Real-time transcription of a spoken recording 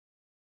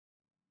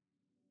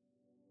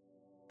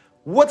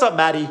What's up,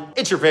 Maddie?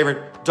 It's your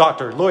favorite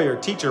doctor, lawyer,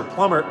 teacher,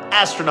 plumber,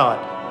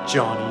 astronaut,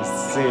 Johnny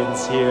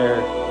Sins here.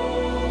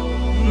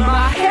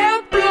 My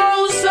hair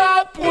blows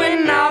up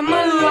when I'm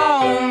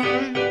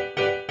alone.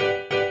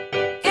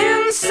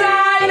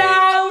 Inside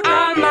out,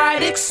 I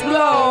might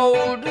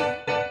explode.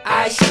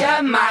 I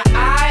shut my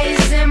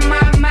eyes and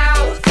my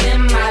mouth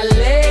and my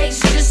legs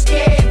just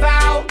gave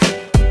out.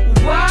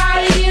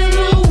 Why in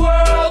the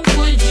world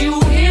would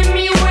you hear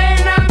me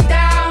when I'm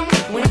down?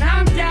 When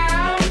I'm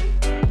down.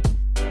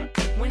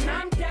 When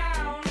I'm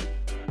down.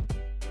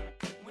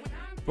 When I'm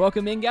down.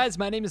 Welcome in, guys.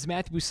 My name is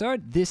Matthew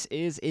Boussard. This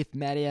is If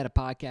Maddie Had a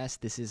Podcast.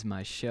 This is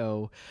my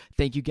show.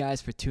 Thank you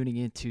guys for tuning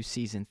into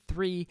Season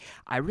 3.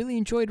 I really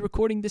enjoyed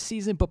recording this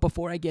season, but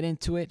before I get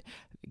into it,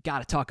 got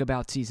to talk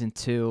about Season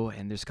 2,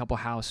 and there's a couple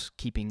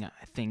housekeeping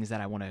things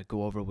that I want to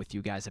go over with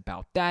you guys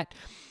about that.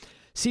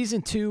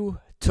 Season 2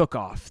 took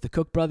off. The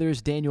Cook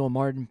brothers, Daniel and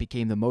Martin,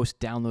 became the most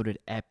downloaded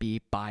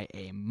epi by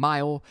a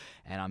mile,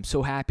 and I'm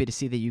so happy to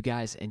see that you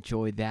guys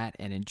enjoyed that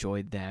and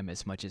enjoyed them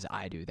as much as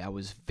I do. That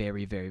was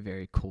very, very,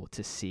 very cool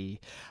to see.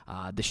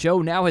 The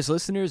show now has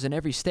listeners in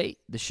every state.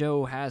 The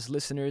show has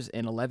listeners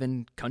in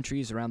 11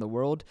 countries around the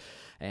world,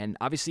 and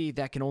obviously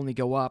that can only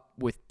go up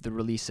with the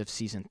release of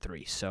Season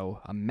 3. So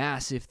a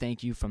massive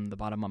thank you from the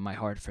bottom of my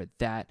heart for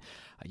that.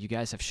 You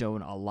guys have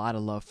shown a lot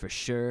of love for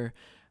sure.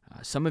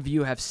 Some of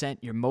you have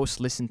sent your most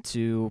listened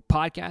to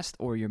podcast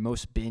or your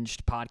most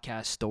binged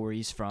podcast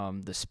stories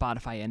from the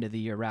Spotify end of the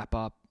year wrap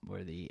up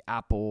or the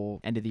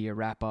Apple end of the year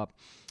wrap up,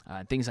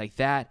 things like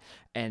that.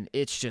 And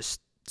it's just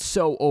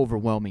so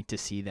overwhelming to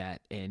see that,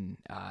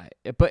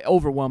 but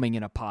overwhelming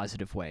in a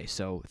positive way.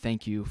 So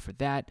thank you for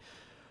that.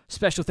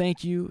 Special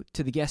thank you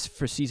to the guests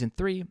for Season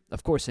 3.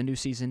 Of course, a new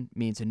season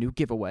means a new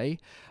giveaway.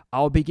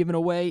 I'll be giving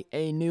away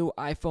a new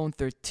iPhone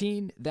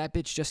 13. That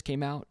bitch just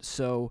came out,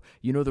 so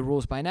you know the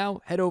rules by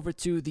now. Head over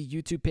to the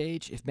YouTube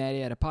page, If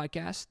Maddie Had a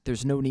Podcast.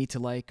 There's no need to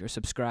like or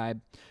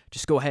subscribe.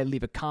 Just go ahead and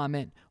leave a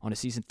comment on a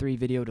Season 3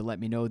 video to let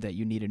me know that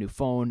you need a new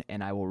phone,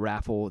 and I will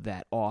raffle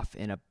that off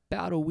in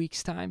about a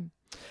week's time.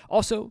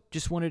 Also,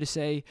 just wanted to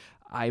say,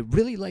 I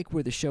really like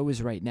where the show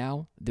is right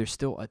now. There's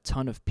still a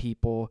ton of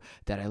people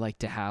that I like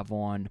to have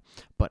on,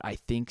 but I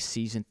think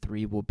Season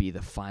 3 will be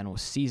the final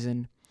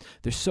season.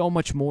 There's so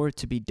much more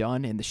to be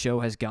done, and the show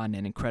has gotten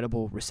an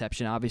incredible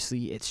reception.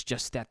 Obviously, it's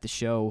just that the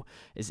show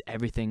is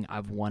everything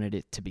I've wanted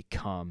it to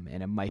become,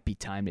 and it might be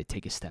time to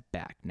take a step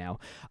back. Now,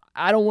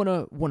 I don't want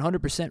to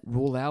 100%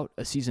 rule out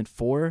a Season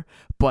 4,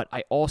 but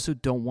I also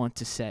don't want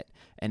to set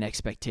an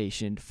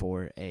expectation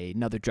for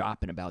another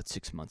drop in about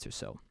 6 months or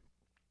so.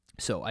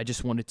 So I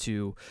just wanted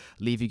to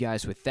leave you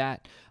guys with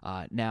that.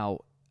 Now,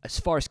 as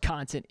far as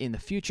content in the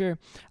future,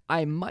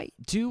 I might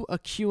do a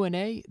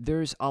Q&A.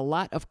 There's a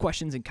lot of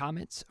questions and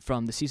comments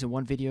from the Season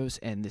 1 videos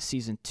and the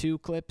Season 2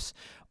 clips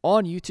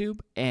on YouTube,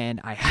 and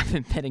I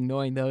haven't been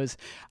ignoring those.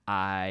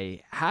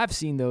 I have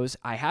seen those.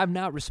 I have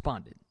not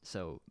responded,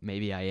 so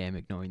maybe I am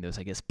ignoring those,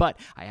 I guess. But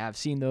I have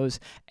seen those,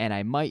 and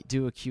I might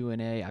do a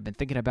Q&A. I've been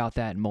thinking about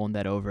that and mulling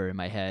that over in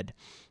my head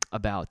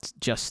about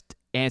just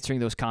answering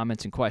those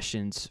comments and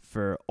questions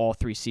for all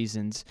 3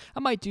 seasons. I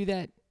might do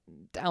that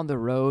down the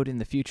road in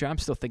the future. I'm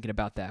still thinking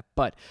about that,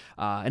 but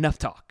enough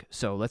talk.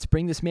 So let's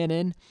bring this man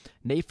in.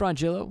 Nate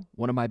Frongillo,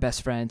 one of my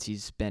best friends.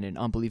 He's been an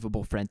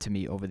unbelievable friend to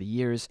me over the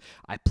years.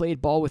 I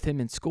played ball with him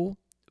in school,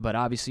 but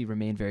obviously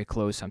remained very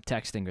close. I'm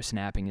texting or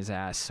snapping his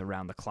ass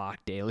around the clock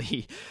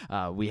daily.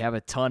 We have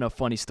a ton of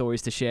funny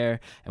stories to share,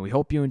 and we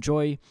hope you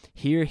enjoy.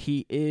 Here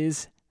he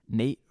is,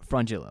 Nate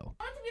Frongillo.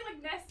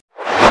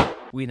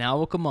 We now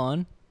welcome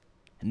on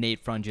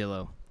Nate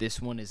Frongillo.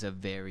 This one is a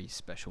very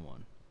special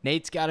one.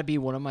 Nate's got to be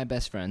one of my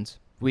best friends.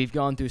 We've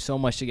gone through so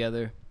much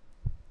together.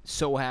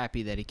 So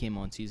happy that he came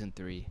on Season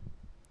 3.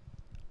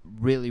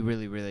 Really,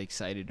 really, really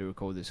excited to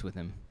record this with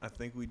him. I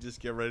think we just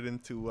get right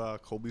into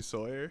Colby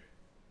Sawyer.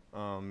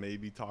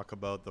 Maybe talk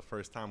about the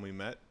first time we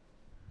met.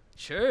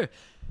 Sure.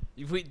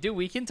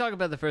 We can talk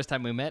about the first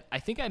time we met. I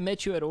think I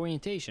met you at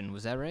orientation.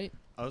 Was that right?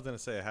 I was going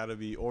to say it had to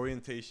be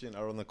orientation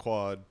out on the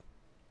quad.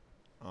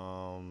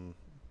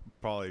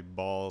 Probably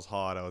balls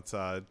hot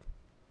outside.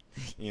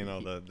 You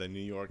know, the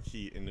New York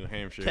heat in New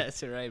Hampshire.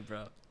 That's right,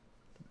 bro.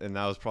 And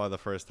that was probably the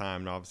first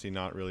time, and obviously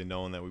not really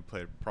knowing that we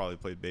probably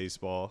played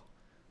baseball.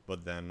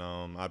 But then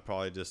I'd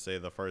probably just say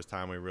the first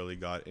time we really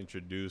got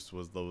introduced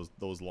was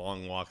those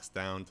long walks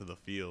down to the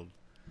field.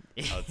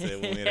 I'd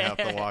say when we'd have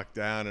to walk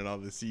down and all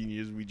the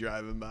seniors would be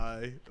driving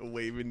by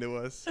waving to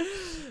us.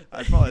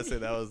 I'd probably say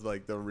that was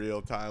like the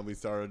real time we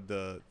started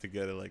to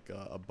get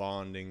a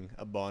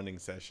bonding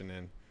session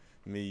in.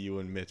 Me, you,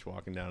 and Mitch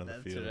walking down to the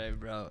field. That's right,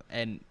 bro.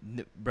 And,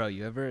 bro,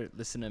 you ever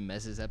listen to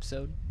Mez's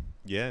episode?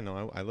 Yeah,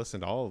 no, I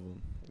listened to all of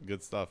them.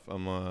 Good stuff.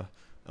 I'm a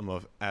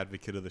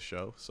advocate of the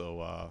show,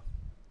 so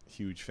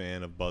huge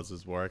fan of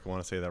Buzz's work. I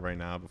want to say that right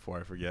now before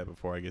I forget,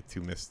 before I get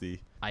too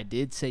misty. I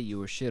did say you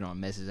were shit on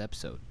Mez's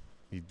episode.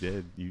 You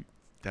did.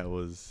 That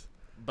was.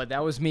 But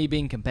that was me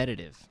being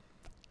competitive.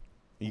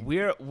 We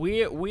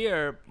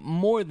are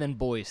more than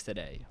boys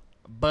today.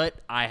 But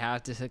I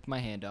have to stick my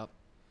hand up.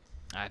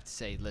 I have to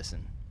say,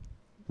 listen.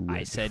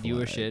 I said you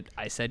were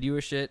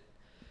shit.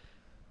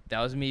 That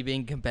was me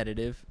being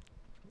competitive.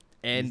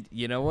 And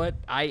you know what?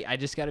 I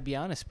just got to be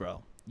honest,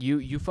 bro.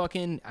 You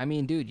fucking, I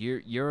mean, dude,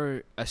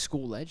 you're a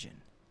school legend.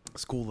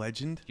 School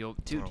legend? You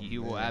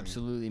Oh, will man.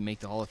 absolutely make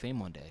the Hall of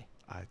Fame one day.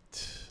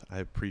 I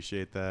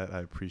appreciate that. I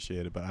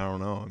appreciate it, but I don't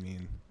know. I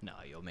mean, No,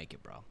 you'll make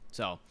it, bro.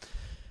 So,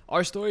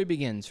 our story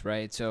begins,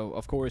 right? So,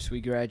 of course,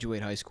 we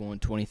graduate high school in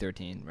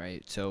 2013,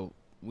 right? So,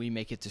 we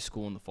make it to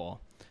school in the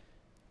fall.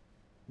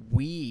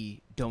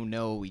 We don't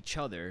know each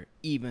other,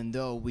 even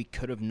though we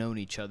could have known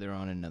each other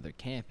on another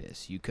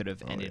campus. You could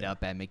have ended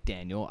up at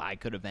McDaniel. I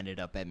could have ended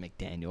up at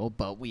McDaniel,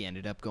 but we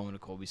ended up going to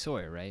Colby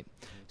Sawyer, right?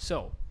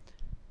 So,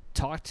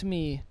 talk to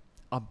me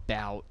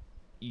about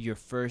your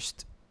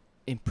first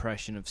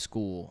impression of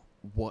school,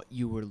 what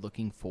you were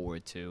looking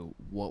forward to,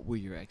 what were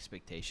your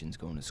expectations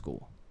going to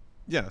school?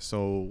 yeah.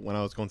 So when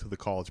I was going through the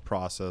college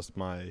process,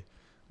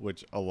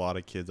 which a lot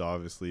of kids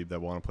obviously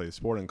that want to play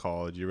sport in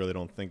college, you really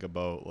don't think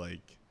about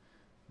like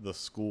the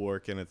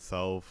schoolwork in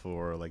itself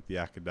or like the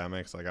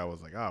academics. Like I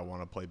was like, I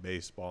want to play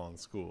baseball in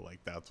school. Like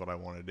that's what I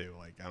want to do.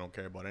 Like I don't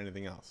care about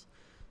anything else.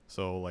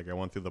 So like I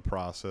went through the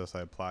process.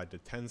 I applied to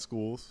 10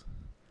 schools,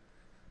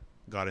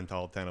 got into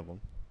all 10 of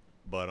them,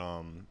 but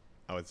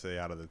I would say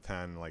out of the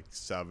 10, like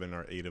 7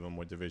 or 8 of them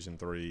were Division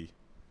 3.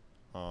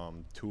 2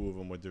 of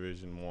them were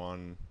Division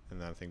 1,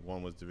 and then I think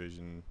 1 was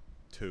Division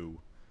 2.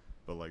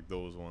 But like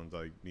those ones,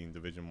 like being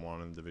Division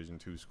 1 and Division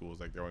 2 schools,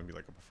 like there would be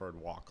like a preferred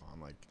walk-on.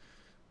 Like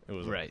it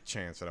was a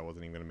chance that I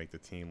wasn't even going to make the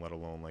team, let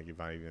alone like if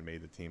I even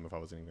made the team if I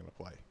wasn't even going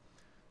to play.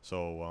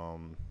 So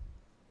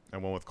I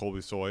went with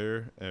Colby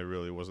Sawyer. It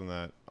really wasn't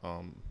that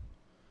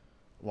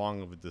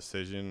long of a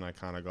decision. I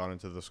kind of got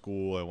into the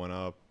school. I went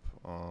up.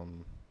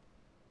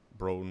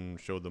 Broughton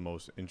showed the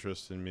most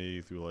interest in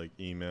me through like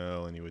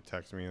email, and he would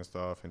text me and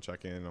stuff and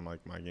check in on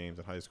like my games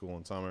at high school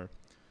and summer.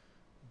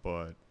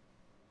 But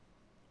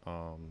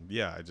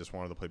yeah, I just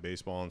wanted to play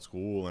baseball in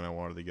school, and I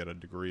wanted to get a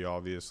degree,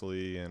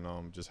 obviously,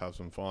 and just have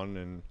some fun.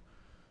 And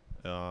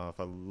if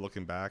I'm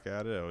looking back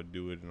at it, I would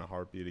do it in a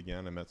heartbeat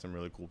again. I met some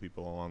really cool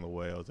people along the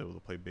way. I was able to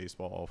play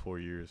baseball all 4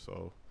 years,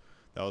 so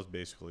that was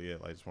basically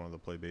it. I just wanted to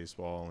play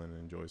baseball and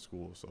enjoy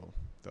school, so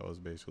that was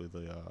basically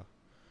the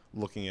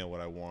looking at what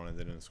I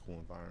wanted in a school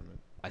environment.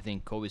 I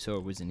think Colby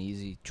Sawyer was an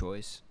easy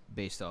choice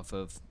based off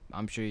of,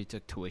 I'm sure you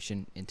took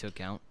tuition into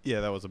account. Yeah,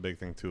 that was a big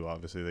thing too.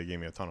 Obviously, they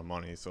gave me a ton of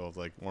money, so it's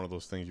like one of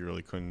those things you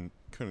really couldn't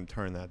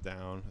turn that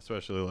down.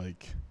 Especially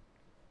like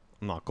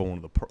I'm not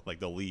going to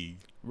the league.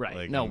 Right.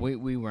 Like, no,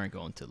 we weren't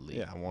going to the league.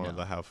 Yeah, I wanted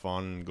to have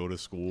fun, go to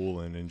school,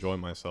 and enjoy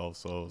myself.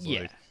 So it's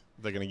like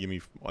they're gonna give me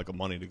like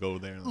money to go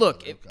there.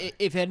 Look, like, okay.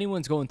 if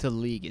anyone's going to the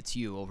league, it's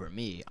you over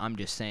me. I'm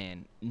just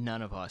saying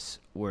none of us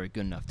were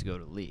good enough to go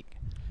to the league.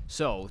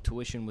 So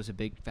tuition was a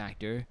big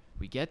factor.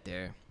 We get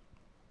there.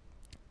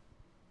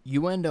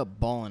 You end up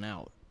balling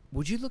out.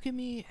 Would you look at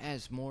me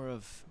as more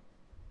of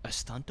a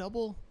stunt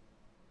double?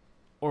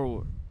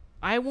 Or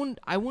I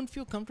wouldn't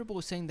feel comfortable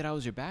with saying that I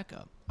was your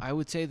backup. I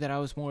would say that I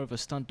was more of a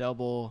stunt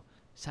double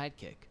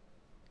sidekick.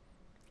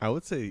 I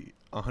would say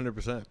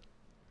 100%.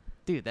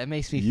 Dude, that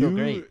makes me feel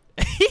great.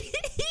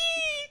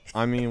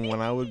 I mean,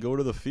 when I would go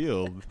to the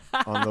field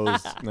on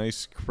those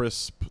nice,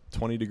 crisp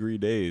 20-degree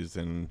days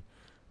and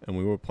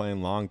we were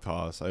playing long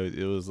toss,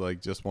 it was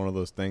like just one of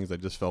those things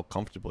that just felt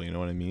comfortable, you know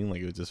what I mean?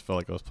 Like it just felt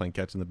like I was playing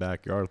catch in the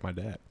backyard with my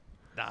dad.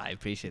 Nah, I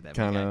appreciate that.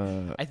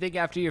 Kinda. I think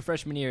after your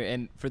freshman year,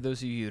 and for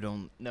those of you who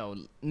don't know,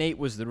 Nate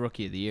was the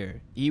rookie of the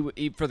year.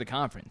 He for the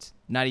conference,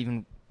 not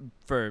even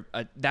for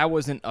that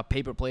wasn't a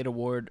paper plate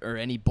award or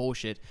any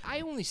bullshit.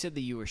 I only said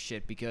that you were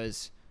shit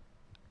because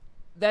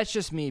that's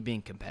just me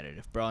being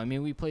competitive, bro. I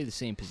mean, we play the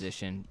same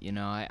position. You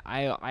know,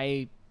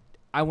 I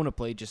want to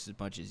play just as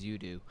much as you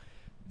do.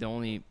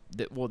 The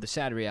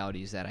sad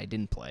reality is that I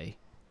didn't play,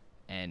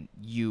 and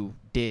you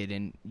did,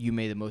 and you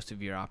made the most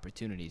of your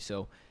opportunity.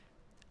 So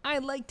I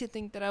like to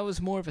think that I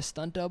was more of a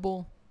stunt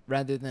double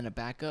rather than a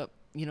backup.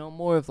 You know,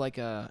 more of like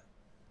a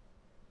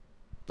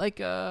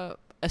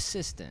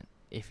assistant,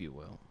 if you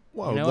will.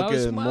 Well, you know, look I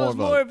was at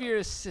more of your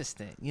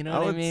assistant. You know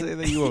what I mean? I would say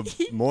that you were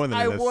more than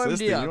an warmed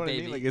assistant. you up, You know what I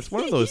baby. mean? Like it's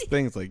one of those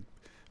things like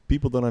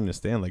people don't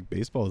understand. Like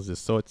baseball is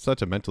just it's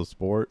such a mental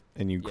sport,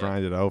 and you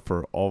grind it out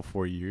for all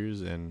 4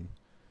 years, and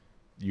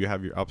you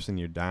have your ups and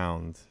your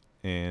downs.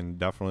 And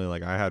definitely,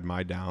 like I had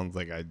my downs.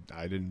 Like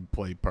I didn't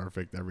play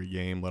perfect every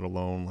game, let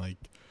alone like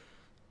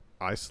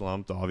I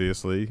slumped,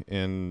 obviously.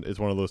 And it's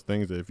one of those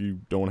things that if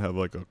you don't have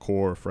like a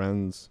core of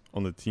friends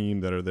on the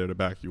team that are there to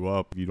back you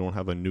up, if you don't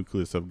have a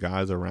nucleus of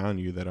guys around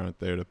you that aren't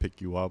there to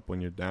pick you up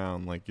when you're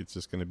down, like it's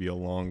just going to be a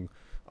long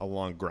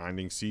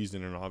grinding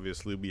season. And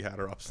obviously we had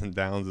our ups and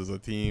downs as a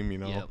team, you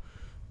know,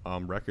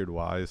 record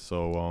wise.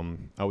 So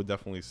I would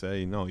definitely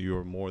say, no, you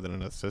were more than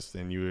an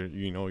assistant.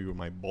 You were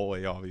my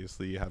boy.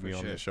 Obviously you have me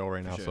on the show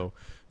right now. So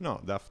no,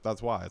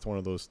 that's why. It's one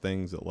of those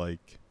things that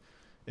like,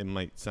 it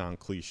might sound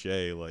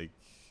cliche, like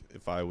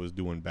if I was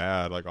doing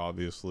bad, like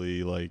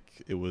obviously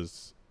like it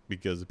was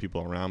because the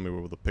people around me were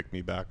able to pick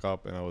me back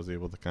up, and I was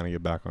able to kind of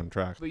get back on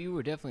track. But you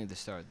were definitely the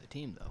star of the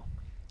team, though.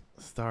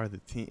 Star of the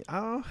team.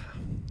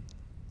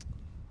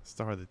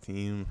 Star of the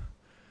team.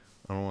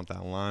 I don't want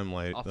that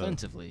limelight.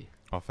 Offensively.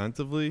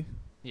 Offensively,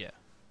 Yeah.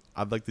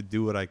 I'd like to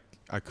do what I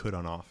could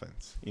on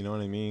offense. You know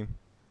what I mean?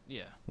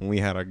 Yeah. When we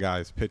had our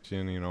guys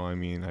pitching, you know, I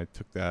mean, I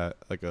took that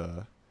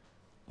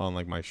on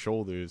like my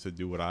shoulders to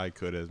do what I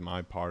could as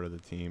my part of the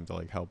team to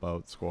like help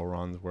out, score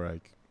runs where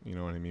you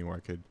know what I mean, where I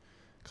could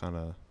kind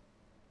of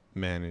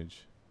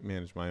manage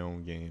my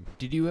own game.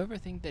 Did you ever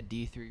think that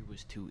D3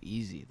 was too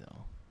easy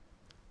though?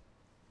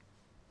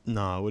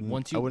 No, I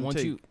wouldn't. So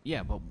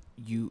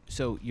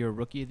you're a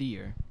rookie of the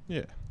year.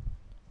 Yeah.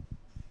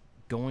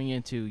 Going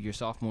into your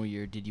sophomore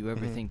year, did you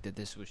ever Mhm. think that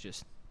this was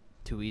just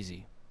too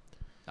easy?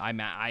 I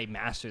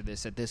mastered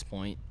this at this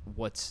point.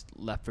 What's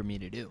left for me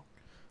to do?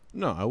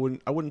 No, I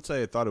wouldn't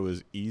say I thought it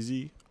was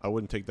easy. I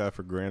wouldn't take that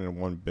for granted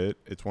one bit.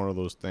 It's one of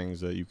those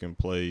things that you can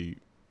play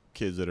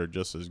kids that are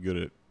just as good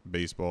at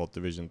baseball at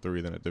Division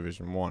III than at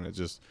Division I. It's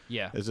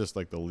just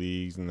like the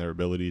leagues and their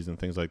abilities and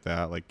things like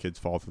that. Like kids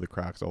fall through the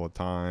cracks all the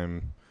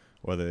time,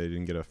 whether they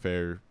didn't get a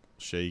fair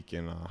shake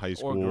in high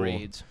school. Or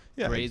grades.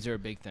 Yeah, Grades are a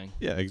big thing.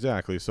 Yeah,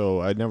 exactly.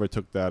 So I never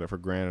took that for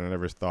granted. I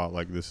never thought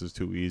like this is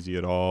too easy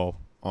at all.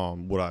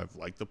 Would I have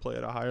liked to play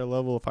at a higher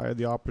level if I had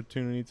the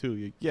opportunity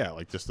to? Yeah,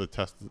 like just to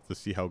test to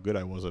see how good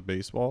I was at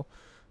baseball.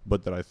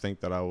 But did I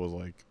think that I was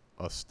like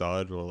a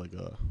stud or like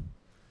a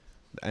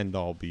end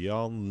all be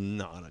all?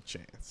 Not a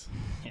chance.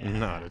 Yeah.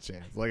 Not a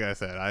chance. Like I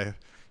said,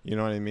 you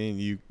know what I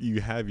mean?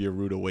 You have your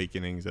rude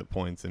awakenings at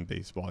points in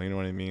baseball. You know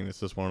what I mean? It's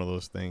just one of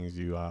those things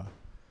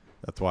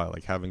that's why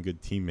like having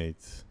good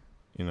teammates,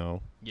 you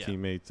know,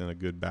 teammates and a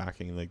good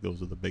backing, like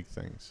those are the big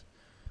things.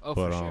 Oh,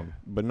 But for sure.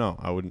 but no,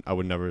 I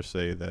would never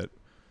say that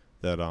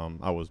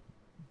I was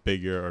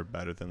bigger or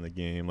better than the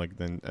game like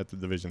than at the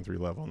Division III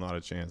level. Not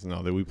a chance.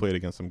 No, that we played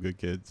against some good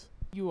kids.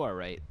 You are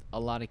right. A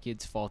lot of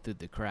kids fall through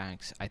the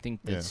cracks. I think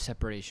the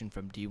separation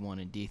from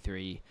D1 and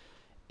D3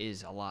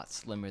 is a lot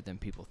slimmer than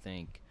people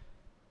think.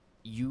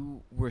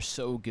 You were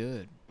so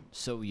good,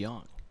 so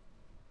young.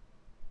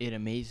 It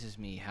amazes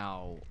me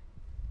how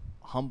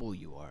humble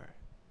you are.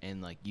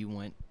 And, like, you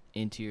went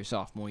into your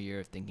sophomore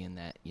year thinking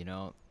that, you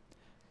know,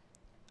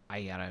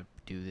 I got to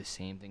do the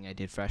same thing I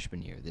did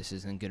freshman year. This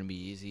isn't going to be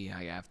easy.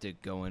 I have to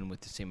go in with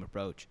the same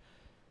approach.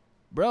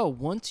 Bro,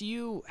 once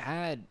you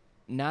had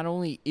not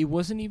only – it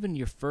wasn't even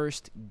your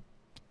first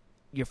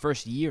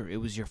year. It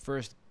was your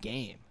first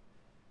game.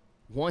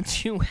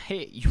 Once you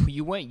hit –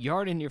 you went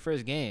yard in your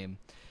first game,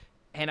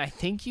 and I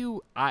think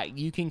you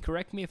can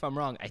correct me if I'm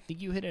wrong. I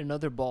think you hit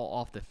another ball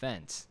off the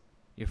fence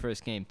your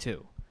first game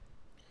too.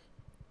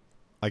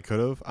 I could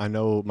have. I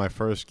know my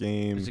first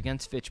game It was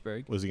against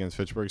Fitchburg. was against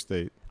Fitchburg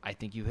State. I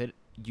think you hit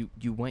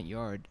you went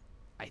yard.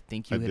 I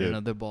think you hit did.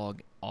 another ball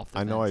off the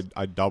I fence. know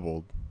I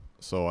doubled,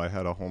 so I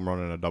had a home run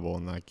and a double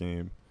in that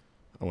game.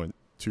 I went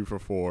 2 for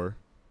 4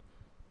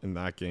 in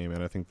that game,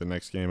 and I think the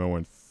next game I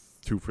went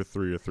 2 for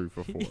 3 or 3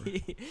 for 4.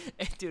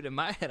 Dude, in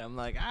my head, I'm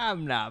like,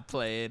 I'm not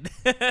playing.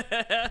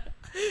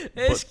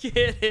 This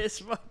kid is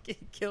fucking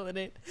killing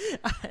it.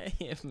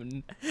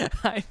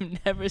 I've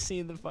never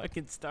seen the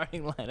fucking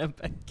starting lineup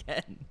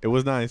again. It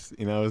was nice,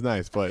 you know, it was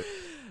nice, but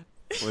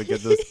like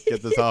get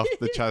this off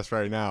the chest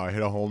right now. I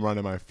hit a home run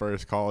in my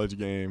first college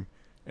game,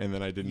 and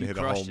then I didn't You hit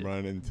a crushed home it.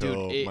 run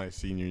until Dude, my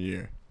senior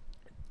year.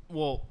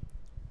 Well,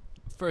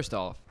 first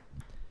off,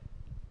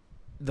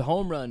 the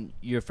home run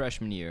your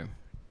freshman year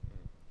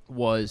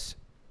was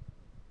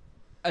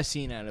a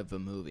scene out of a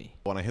movie.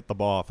 When I hit the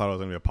ball, I thought it was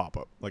gonna be a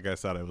pop-up. Like I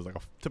said, it was like a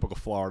typical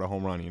Florida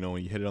home run. You know,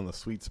 when you hit it on the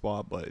sweet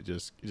spot, but it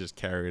just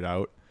carried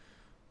out.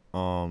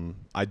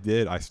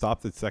 I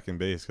stopped at second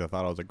base because I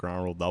thought it was a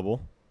ground rule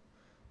double.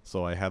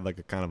 So I had like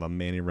a kind of a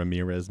Manny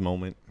Ramirez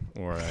moment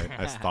where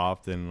I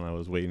stopped and I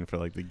was waiting for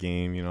like the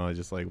game. You know, I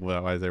just like,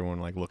 why is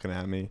everyone like looking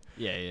at me?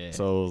 Yeah.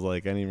 So it was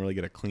like I didn't really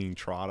get a clean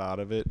trot out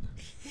of it.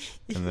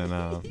 And then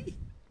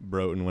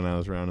Broughton, when I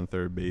was rounding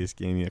third base,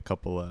 gave me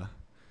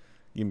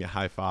a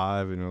high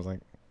five, and I was like,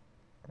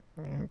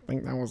 I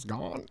think that was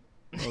gone.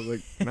 I was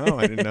like, no,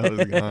 I didn't know it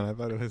was gone. I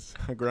thought it was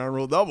a ground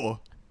rule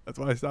double. That's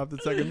why I stopped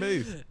at second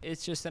base.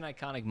 It's just an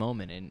iconic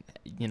moment, and,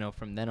 you know,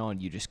 from then on,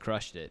 you just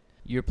crushed it.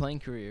 Your playing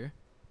career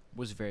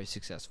was very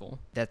successful.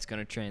 That's going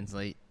to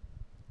translate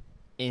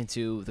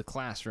into the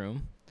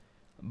classroom,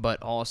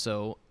 but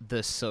also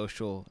the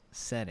social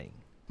setting.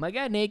 My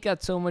guy Nate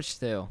got so much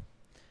still.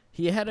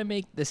 He had to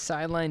make the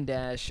sideline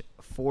dash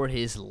for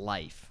his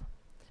life.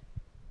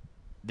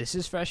 This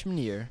is freshman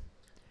year.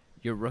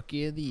 You're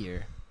rookie of the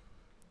year.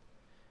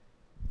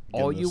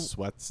 Getting the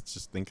sweats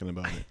just thinking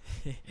about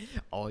it.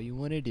 All you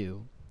want to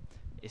do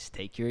is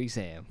take your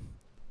exam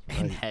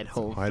and Right. head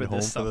home, Head for, home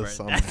the for the summer.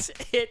 summer.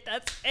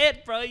 That's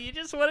it, bro. You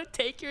just want to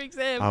take your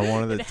exam I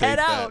wanted to and take head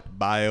that out.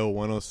 Bio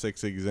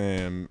 106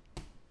 exam,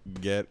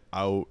 get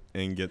out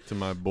and get to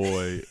my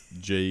boy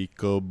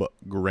Jacob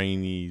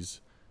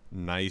Graney's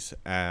nice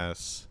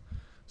ass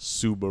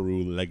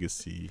Subaru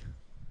Legacy.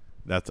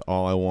 That's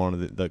all I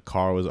wanted. The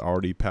car was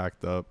already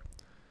packed up.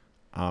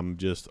 I'm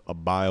just a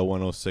Bio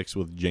 106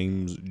 with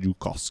James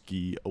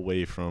Jukowski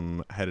away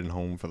from heading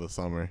home for the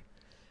summer.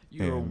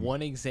 You were And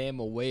one exam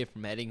away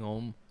from heading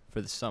home for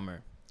the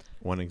summer,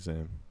 one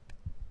exam.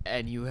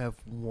 and you have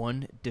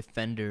one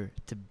defender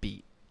to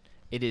beat.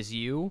 It is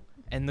you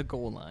and the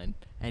goal line,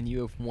 and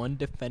you have one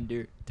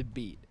defender to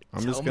beat.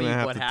 I'm just going to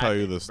have to tell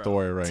you the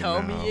story right now.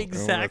 now. Tell me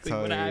exactly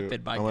what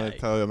happened, my guy. I'm going to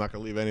tell you. I'm not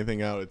going to leave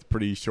anything out. It's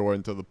pretty short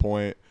and to the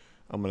point.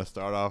 I'm going to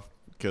start off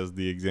because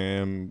the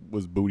exam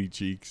was booty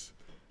cheeks.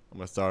 I'm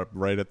going to start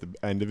right at the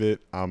end of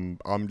it. I'm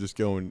just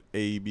going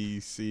A, B,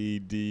 C,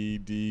 D,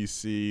 D,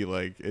 C.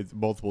 Like, it's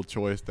multiple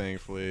choice,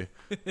 thankfully.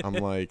 I'm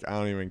like, I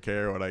don't even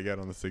care what I get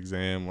on this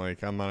exam.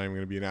 Like, I'm not even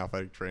going to be an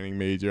athletic training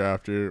major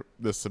after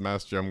this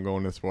semester. I'm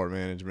going to sport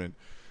management.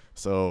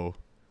 So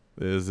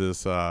there's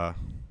this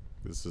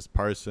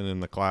person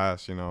in the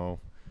class, you know,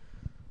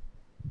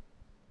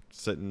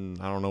 sitting.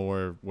 I don't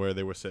know where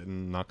they were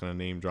sitting. Not going to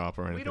name drop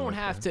or anything.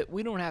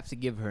 We don't have to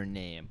give her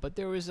name, but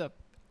there was a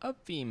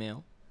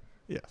female.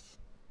 Yes,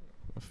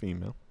 a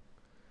female.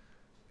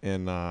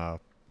 And I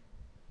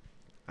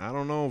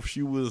don't know if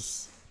she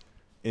was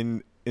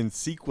in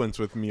sequence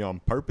with me on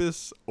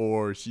purpose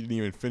or she didn't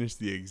even finish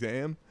the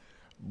exam.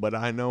 But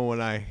I know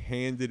when I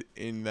handed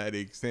in that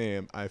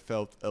exam, I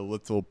felt a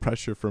little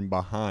pressure from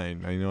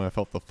behind. I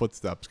felt the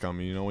footsteps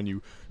coming. You know,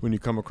 when you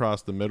come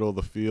across the middle of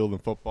the field in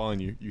football and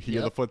you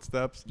hear the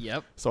footsteps.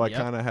 Yep. So I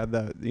kind of had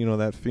that,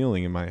 that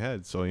feeling in my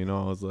head. So, I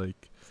was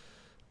like,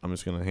 I'm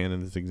just going to hand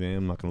in this exam.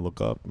 I'm not going to look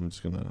up. I'm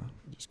just going to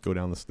go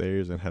down the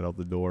stairs and head out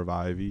the door of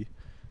Ivy.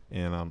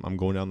 And I'm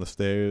going down the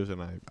stairs,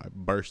 and I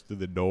burst through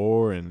the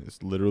door, and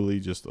it's literally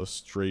just a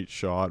straight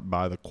shot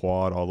by the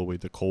quad all the way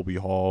to Colby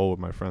Hall, where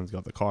my friends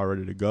got the car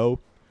ready to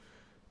go.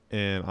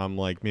 And I'm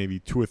like maybe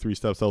 2 or 3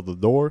 steps out the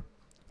door.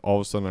 All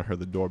of a sudden, I heard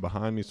the door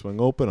behind me swing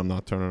open. I'm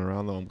not turning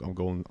around though.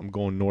 I'm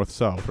going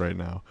north-south right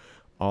now.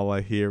 All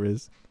I hear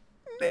is,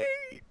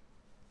 Nate,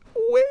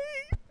 wait.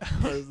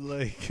 I was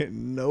like,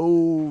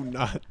 no,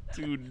 not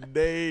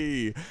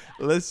today.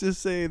 Let's just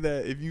say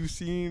that if you've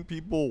seen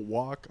people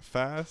walk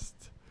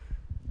fast,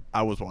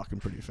 I was walking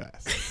pretty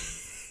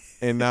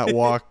fast. And that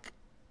walk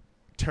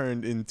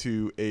turned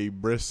into a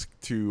brisk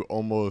to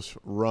almost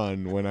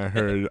run when I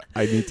heard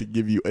I need to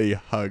give you a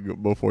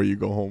hug before you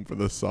go home for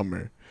the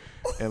summer.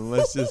 And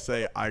let's just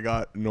say I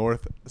got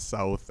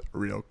north-south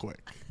real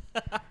quick.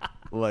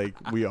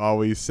 Like we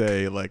always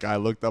say, like I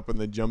looked up in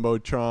the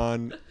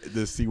Jumbotron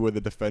to see where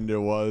the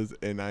defender was,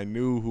 and I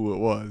knew who it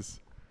was.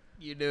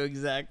 You knew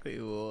exactly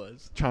who it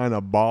was. Trying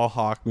to ball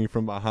hawk me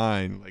from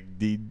behind, like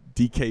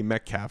DK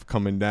Metcalf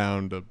coming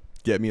down to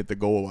get me at the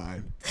goal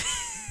line.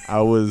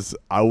 I was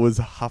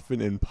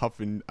huffing and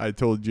puffing. I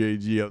told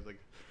JG, I was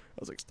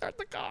like, start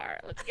the car.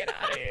 Let's get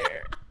out of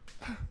here.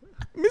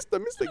 Mister,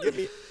 get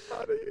me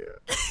out of here.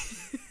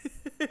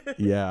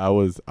 Yeah, I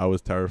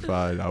was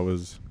terrified. I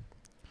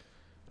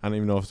don't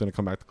even know if I was gonna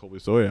come back to Colby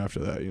Sawyer after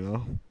that.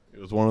 It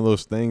was one of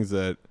those things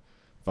that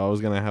if I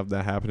was gonna have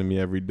that happen to me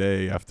every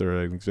day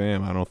after an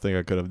exam, I don't think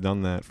I could have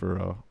done that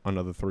for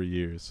another 3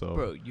 years. So,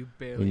 bro, you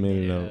barely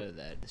made it out of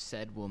that. The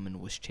said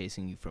woman was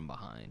chasing you from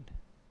behind.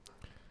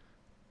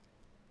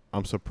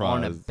 I'm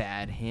surprised. On a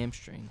bad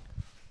hamstring.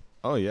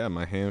 Oh yeah,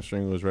 my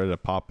hamstring was ready to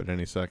pop at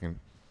any second.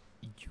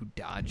 You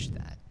dodged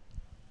that.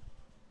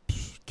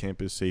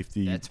 Campus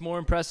safety. That's more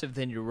impressive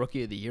than your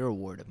Rookie of the Year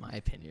award, in my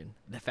opinion.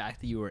 The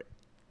fact that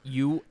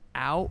you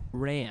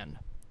outran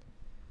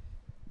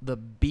the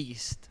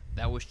beast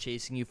that was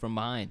chasing you from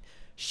behind.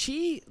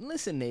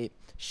 Listen, Nate,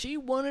 she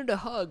wanted a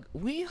hug.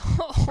 We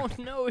all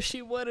know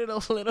she wanted a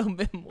little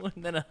bit more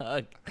than a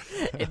hug.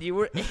 And you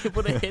were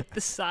able to hit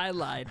the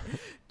sideline,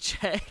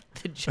 check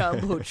the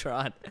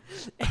Jumbotron,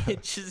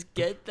 and just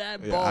get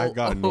that ball I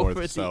got over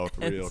north-south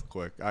real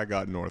quick.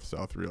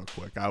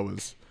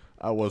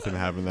 I wasn't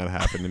having that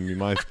happen to me.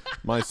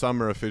 My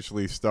summer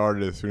officially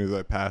started as soon as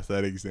I passed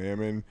that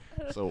exam in.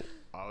 So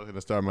I was going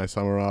to start my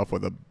summer off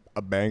with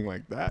a bang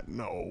like that?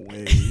 No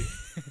way.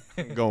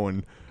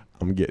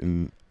 I'm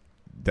getting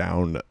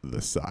down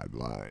the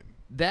sideline.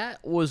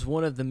 That was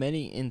one of the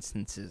many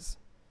instances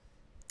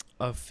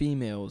of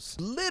females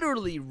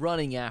literally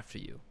running after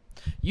you.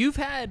 You've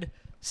had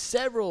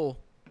several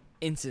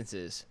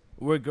instances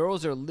where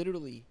girls are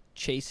literally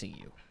chasing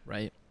you,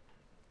 right?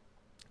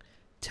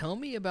 Tell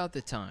me about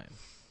the time,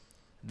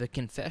 the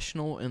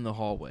confessional in the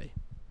hallway.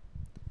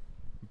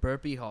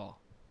 Burpee Hall,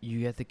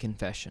 you get the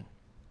confession.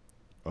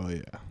 Oh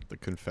yeah, the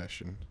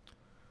confession.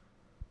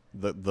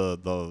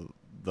 The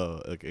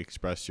like,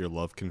 express your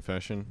love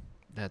confession.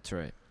 That's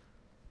right.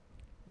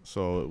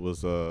 So it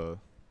was a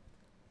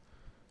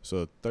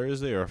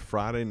Thursday or a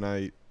Friday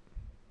night,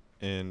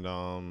 and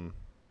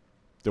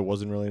there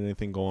wasn't really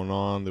anything going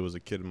on. There was a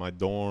kid in my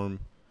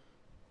dorm.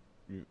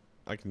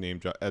 I can name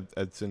drop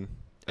Edson.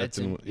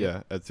 Edson,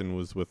 yeah, Edson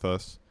was with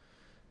us,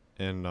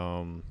 and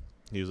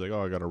he was like,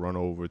 "Oh, I gotta run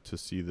over to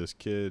see this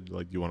kid.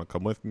 Like, do you want to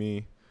come with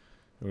me?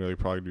 We're gonna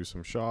probably do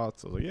some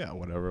shots." I was like, "Yeah,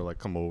 whatever. Like,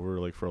 come over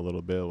like for a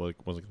little bit.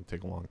 Like, wasn't gonna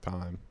take a long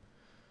time."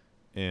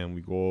 And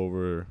we go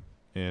over,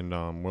 and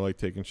we're like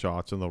taking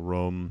shots in the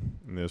room,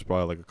 and there's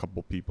probably like a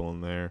couple people in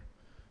there,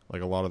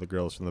 like a lot of the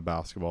girls from the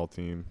basketball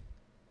team.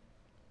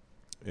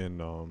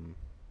 And all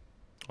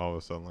of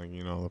a sudden, like,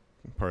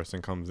 the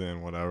person comes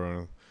in, whatever.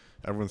 And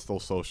everyone's still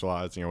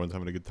socializing. Everyone's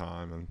having a good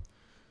time,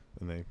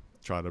 and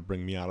try to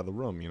bring me out of the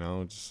room, you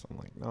know. Just I'm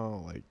like,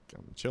 no, like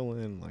I'm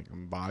chilling, like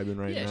I'm vibing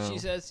right now. Yeah, she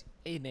says,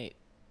 "Hey Nate,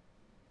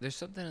 there's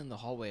something in the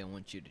hallway I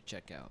want you to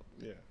check out."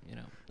 Yeah. You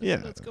know.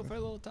 Yeah. Let's go for a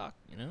little talk.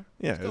 You know.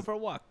 Yeah, Let's go for a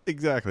walk.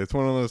 Exactly. It's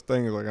one of those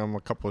things, like I'm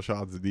a couple of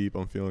shots deep,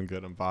 I'm feeling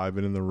good, I'm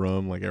vibing in the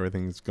room, like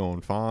everything's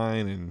going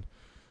fine, and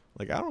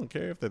like I don't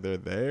care if they're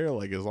there,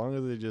 like as long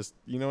as they just,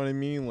 you know what I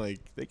mean, like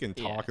they can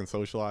talk and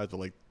socialize, but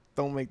like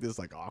don't make this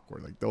like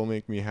awkward, like don't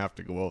make me have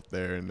to go out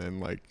there and then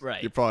like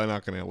you're probably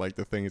not gonna like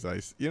the things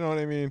you know what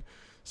I mean.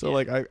 So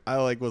like I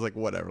like was like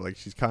whatever, like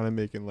she's kind of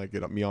making like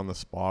it me on the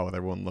spot with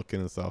everyone looking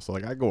and stuff, so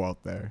like I go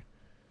out there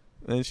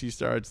and then she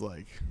starts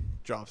like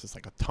drops this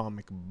like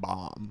atomic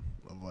bomb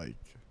of like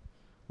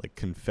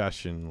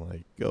confession,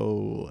 like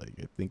like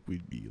I think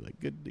we'd be like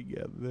good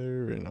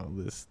together and all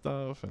this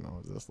stuff, and I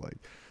was just like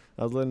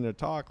I was letting her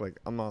talk, like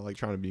I'm not like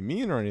trying to be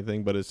mean or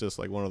anything, but it's just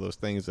like one of those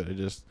things that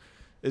it's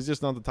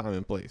just not the time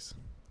and place.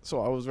 So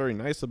I was very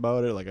nice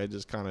about it, like I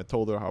just kind of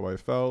told her how I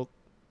felt,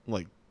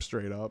 like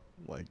straight up,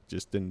 like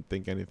just didn't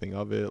think anything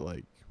of it,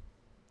 like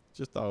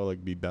just thought I would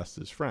like be best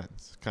as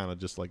friends, kind of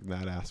just like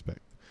that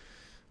aspect.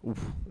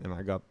 Oof. And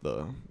I got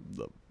the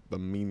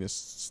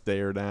meanest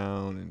stare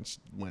down and she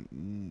went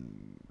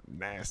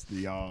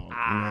nasty, all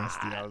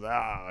nasty. I was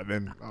and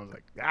then I was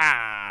like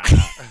I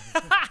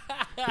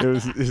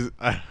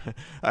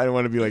didn't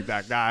want to be like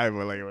that guy,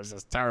 but like it was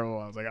just terrible.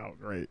 I was like, oh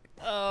great.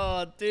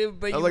 Oh dude,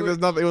 but I was like, there's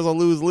nothing. It was a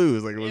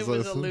lose-lose. Like it was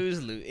a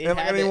lose-lose. And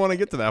like, I didn't want to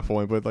get to that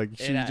point, but like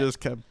she just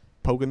kept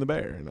poking the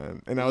bear,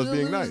 and I was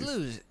being nice.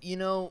 Lose. You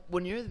know,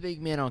 when you're the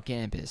big man on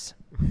campus,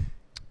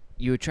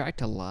 you attract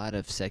a lot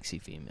of sexy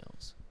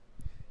females.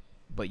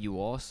 But you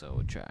also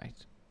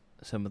attract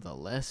some of the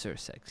lesser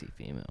sexy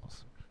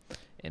females.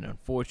 And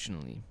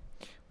unfortunately,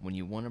 when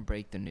you want to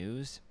break the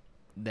news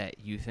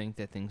that you think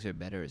that things are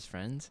better as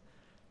friends,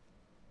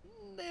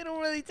 they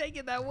don't really take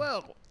it that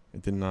well.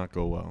 It did not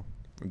go well.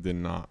 It did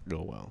not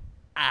go well.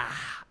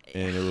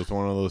 And it was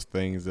one of those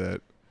things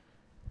that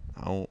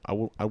I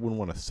wouldn't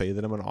want to say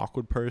that I'm an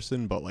awkward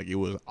person, but like it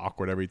was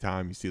awkward every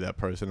time you see that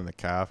person in the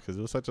caf because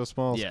it was such a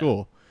small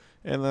school.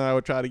 And then I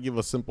would try to give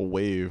a simple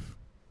wave,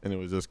 and it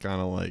was just kind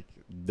of like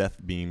death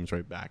beams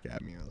right back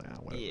at me. I was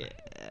like, whatever.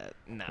 Yeah,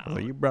 no.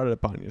 Like, you brought it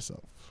upon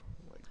yourself.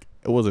 Like,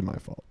 it wasn't my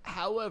fault.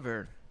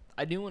 However,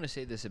 I do want to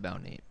say this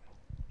about Nate.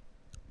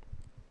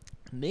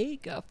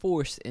 Nate got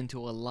forced into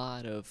a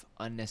lot of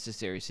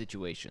unnecessary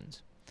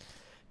situations.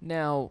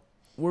 Now,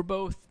 we're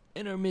both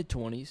in our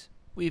mid-20s.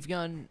 We've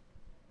gotten,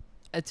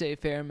 I'd say, a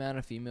fair amount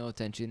of female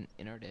attention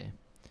in our day.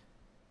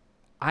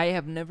 I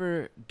have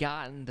never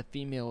gotten the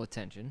female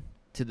attention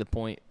to the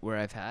point where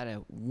I've had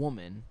a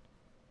woman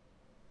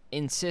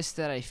insist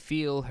that I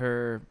feel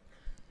her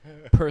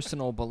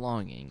personal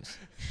belongings.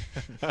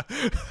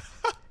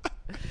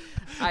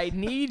 I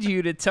need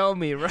you to tell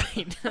me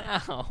right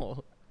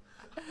now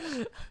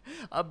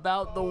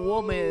about the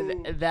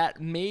woman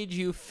that made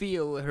you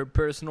feel her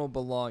personal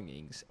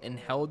belongings and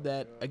held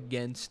that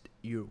against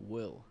your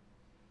will.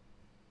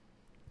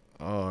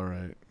 All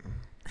right.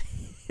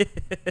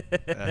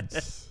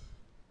 That's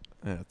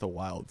a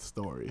wild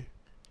story.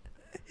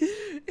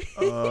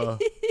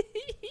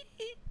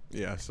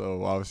 Yeah,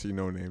 so obviously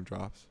no name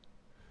drops.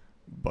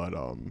 But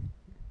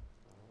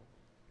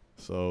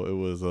so it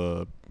was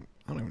I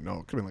don't even know,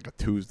 it could have been like a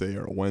Tuesday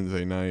or a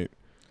Wednesday night.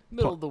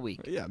 Middle of the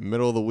week. Yeah,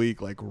 middle of the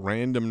week, like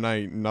random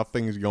night,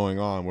 nothing's going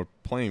on. We're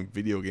playing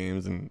video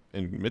games in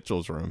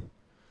Mitchell's room.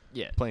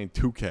 Yeah. Playing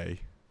 2K.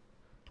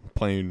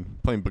 Playing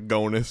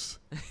Begonis.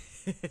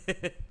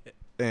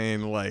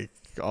 And like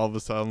all of a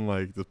sudden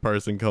like this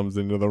person comes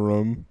into the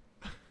room.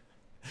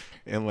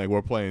 And like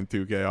we're playing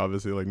 2K,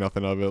 obviously, like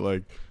nothing of it.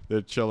 Like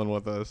they're chilling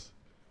with us.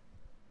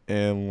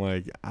 And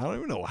like I don't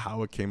even know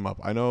how it came up.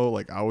 I know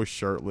like I was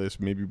shirtless,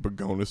 maybe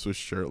Begonis was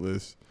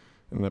shirtless,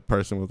 and that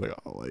person was like,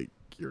 oh, like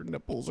your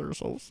nipples are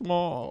so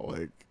small,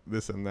 like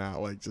this and that,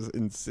 like just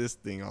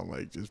insisting on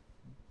like just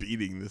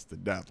beating this to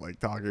death, like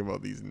talking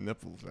about these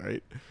nipples,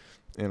 right?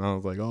 And I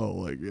was like, oh,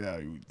 like, yeah,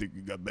 you think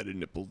you got better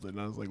nipples? And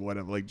I was like,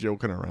 whatever, like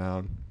joking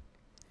around.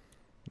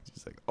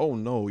 She's like, oh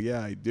no,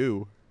 yeah, I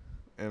do.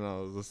 And I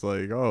was just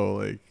like, oh,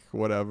 like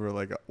whatever,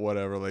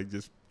 like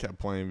just kept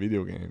playing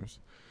video games.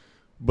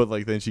 But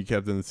like then she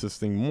kept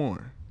insisting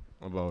more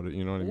about it,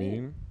 you know what I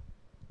mean?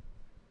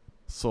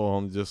 So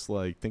I'm just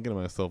like thinking to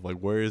myself, like,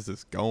 where is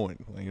this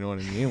going? Like, you know what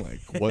I mean?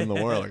 Like, what in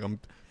the world? Like,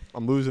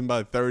 I'm losing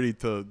by 30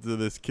 to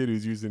this kid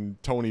who's using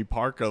Tony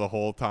Parker the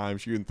whole time,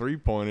 shooting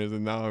 3-pointers,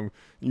 and now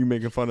you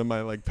making fun of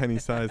my like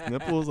penny-sized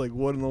nipples. Like,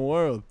 what in the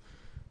world?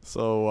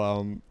 So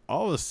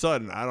all of a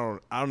sudden, I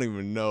don't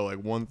even know. Like,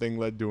 one thing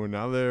led to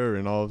another,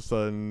 and all of a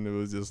sudden it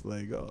was just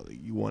like, oh,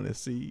 you want to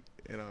see?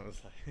 And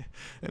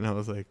I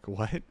was like,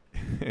 what?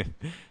 And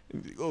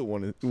oh,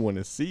 want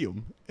to see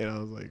him? And I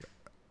was like,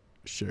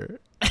 sure.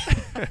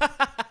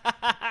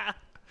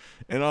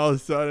 And all of a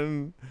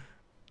sudden,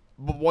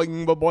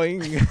 boing,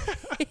 boing.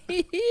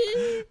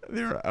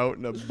 They were out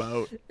and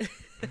about.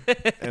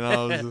 And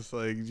I was just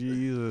like,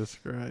 Jesus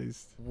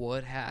Christ.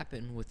 What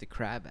happened with the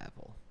crab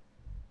apple?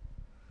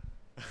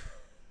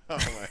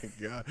 Oh my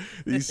god,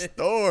 these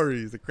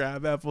stories. The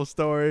crabapple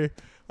story.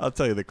 I'll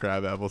tell you the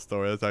crabapple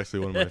story. That's actually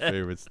one of my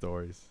favorite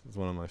stories. It's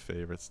one of my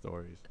favorite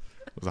stories.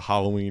 It was a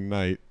Halloween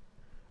night.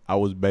 I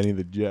was Benny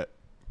the Jet.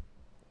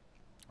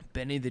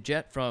 Benny the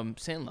Jet from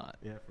Sandlot.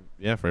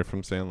 Right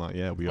from Sandlot.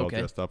 Yeah, we all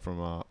dressed up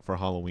for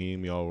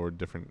Halloween. We all were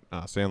different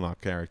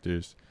Sandlot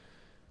characters,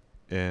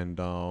 and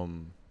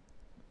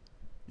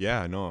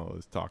yeah, I know. I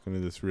was talking to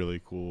this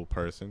really cool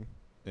person,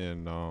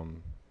 and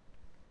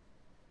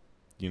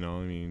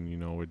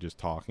we're just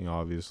talking,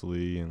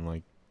 obviously, and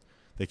like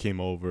they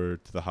came over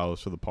to the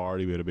house for the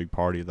party. We had a big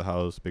party at the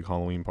house, big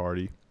Halloween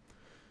party,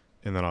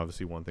 and then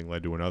obviously one thing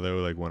led to another.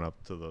 We like went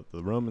up to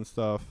the room and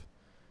stuff,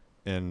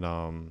 and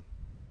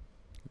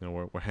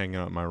we're hanging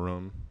out in my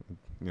room.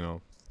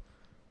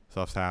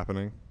 Stuff's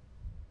happening.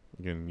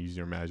 You can use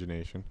your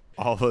imagination.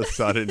 All of a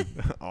sudden,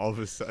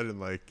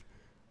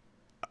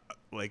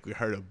 like we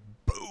heard a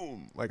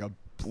boom, like a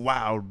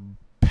loud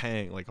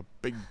pang, like a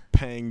big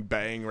pang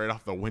bang right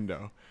off the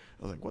window.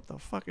 I was like, what the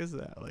fuck is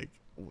that?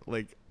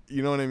 Like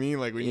you know what I mean?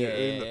 Like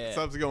when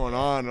stuff's going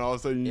on, and all of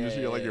a sudden you just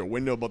hear like your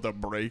window about to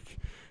break,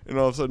 and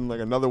all of a sudden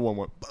like another one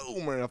went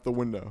boom right off the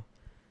window,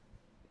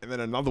 and then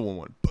another one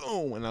went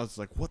boom, and I was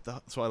like, what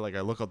the? So I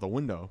look out the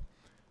window,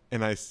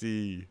 and I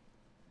see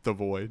the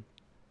Void,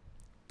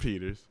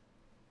 Peters,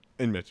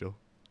 and Mitchell,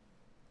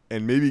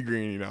 and maybe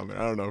Greeny down there.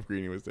 I don't know if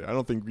Greeny was there. I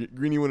don't think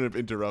Greeny wouldn't have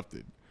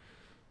interrupted.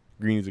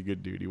 Greeny's a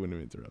good dude. He wouldn't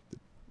have interrupted.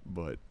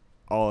 But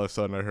all of a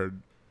sudden I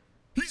heard,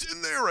 he's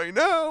in there right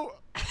now.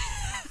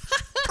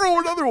 Throw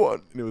another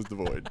one. And it was the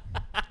Void.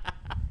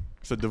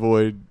 So the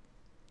Void,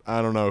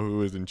 I don't know who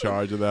was in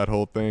charge of that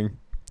whole thing.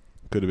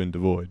 Could have been the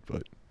Void,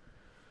 but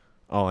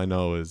all I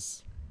know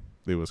is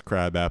there was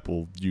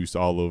crabapple juice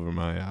all over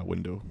my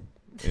window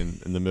in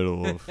the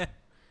middle of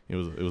it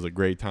was a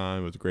great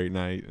time. It was a great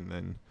night. And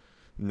then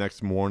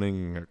next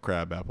morning, a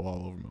crabapple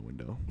all over my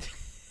window.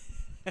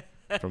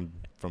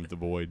 From the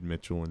Void,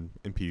 Mitchell,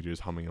 and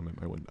Peters humming them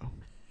at my window.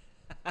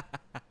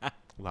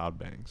 Loud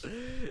bangs.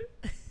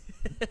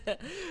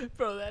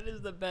 Bro, that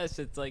is the best.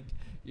 It's like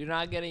you're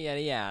not getting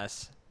any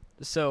ass,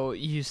 so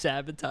you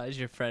sabotage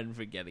your friend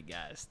for getting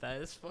ass.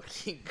 That is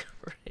fucking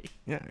great.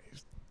 Yeah,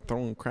 he's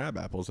throwing crab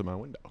apples at my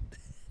window.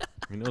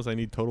 He knows I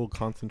need total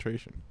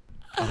concentration.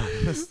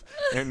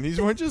 And these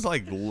weren't just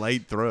like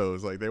light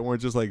throws. Like they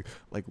weren't just like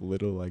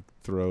little like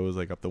throws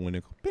like up the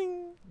window.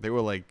 Bing.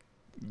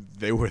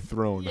 They were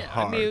thrown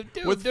hard. I mean,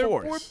 dude, with they're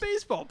force. We're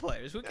baseball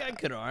players. We got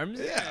good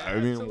arms. Yeah, I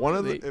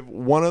absolutely. mean, if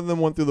one of them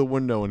went through the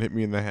window and hit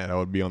me in the head, I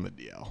would be on the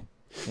DL.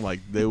 Like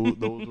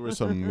those were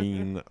some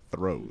mean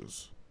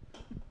throws.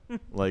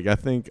 Like I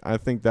think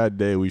that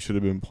day we should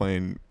have been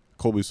playing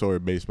Colby Sawyer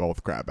baseball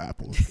with crab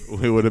apples.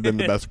 We would have been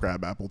the best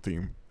crab apple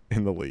team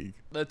in the league.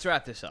 Let's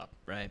wrap this up,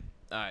 right?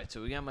 All right,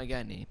 so we got my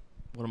guy Nate,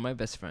 one of my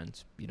best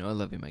friends. You know I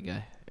love you, my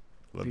guy.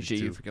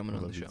 Appreciate you for coming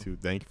on the show. Too.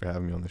 Thank you for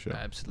having me on the show.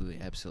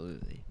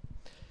 Absolutely.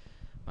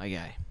 My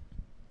guy,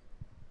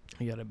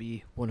 I gotta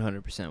be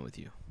 100% with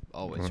you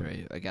always,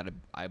 right?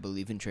 I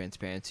believe in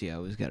transparency. I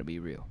always gotta be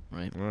real,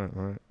 right? All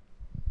right.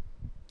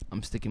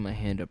 I'm sticking my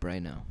hand up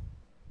right now.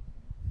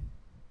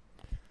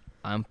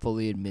 I'm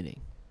fully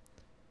admitting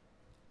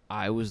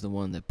I was the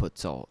one that put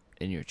salt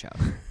in your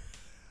chowder.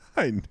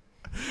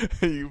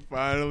 You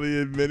finally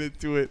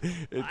admitted to it.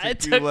 It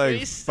took me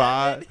like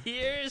 7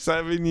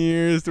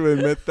 years to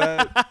admit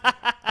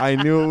that. I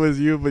knew it was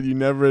you, but you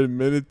never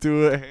admitted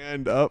to it.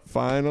 Hand up,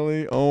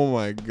 finally. Oh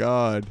my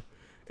God.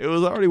 It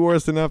was already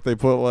worse enough. They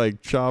put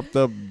like chopped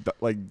up,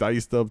 like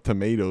diced up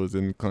tomatoes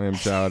in clam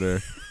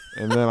chowder.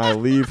 And then I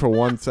leave for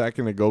 1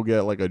 second to go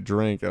get like a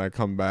drink, and I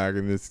come back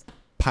and this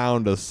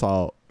pound of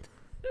salt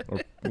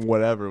or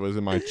whatever was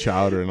in my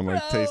chowder. And I'm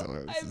like, tasting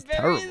it. This is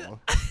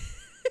terrible.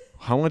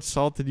 How much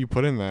salt did you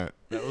put in that?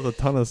 That was a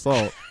ton of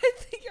salt. I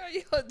think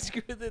I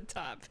unscrewed the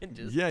top and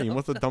just... Yeah, you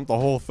must have dumped the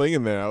whole thing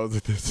in there. I was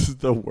like, this is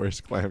the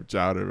worst clam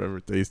chowder I've ever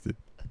tasted.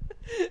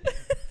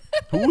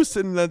 Who was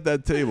sitting at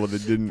that table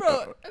that didn't...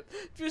 Bro,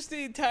 just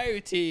the entire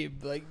team.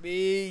 Like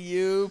me,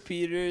 you,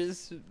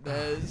 Peters,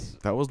 Bez.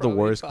 That was the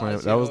worst clam.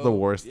 That was the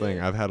worst thing.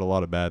 Yeah. I've had a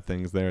lot of bad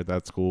things there at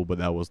that school, but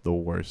that was the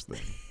worst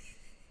thing.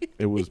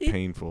 It was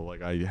painful.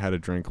 Like I had to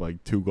drink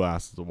like 2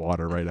 glasses of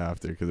water right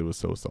after because it was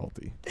so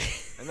salty.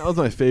 And that was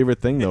my favorite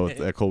thing though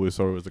at Colby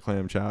Sawyer was the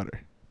clam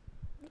chowder.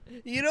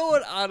 You know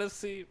what?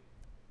 Honestly,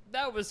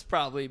 that was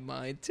probably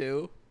mine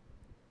too.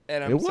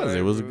 And I'm It was. sorry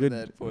It was a I good.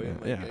 ruined that for you,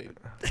 my Yeah. guy.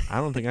 I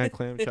don't think I had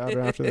clam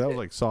chowder after that. Was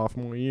like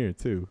sophomore year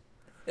too.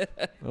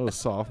 That was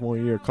sophomore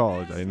year of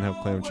college. I didn't have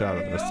clam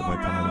chowder the rest of my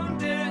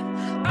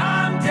time.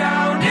 I'm